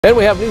And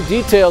we have new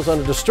details on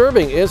a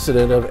disturbing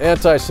incident of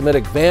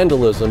anti-Semitic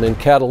vandalism in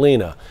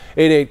Catalina.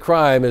 88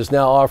 Crime is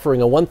now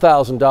offering a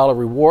 $1,000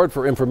 reward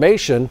for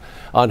information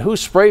on who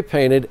spray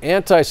painted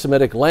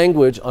anti-Semitic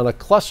language on a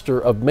cluster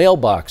of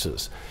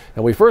mailboxes.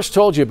 And we first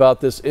told you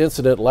about this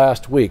incident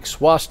last week.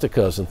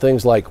 Swastikas and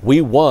things like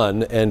 "We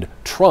Won" and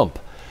 "Trump"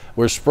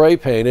 were spray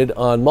painted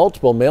on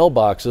multiple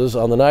mailboxes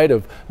on the night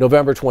of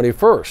November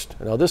 21st.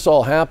 Now, this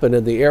all happened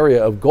in the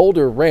area of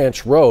Golder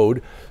Ranch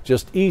Road,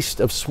 just east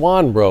of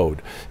Swan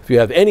Road. If you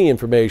have any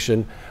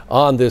information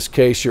on this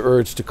case, you're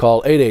urged to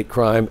call 88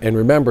 Crime, and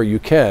remember, you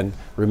can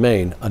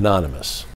remain anonymous.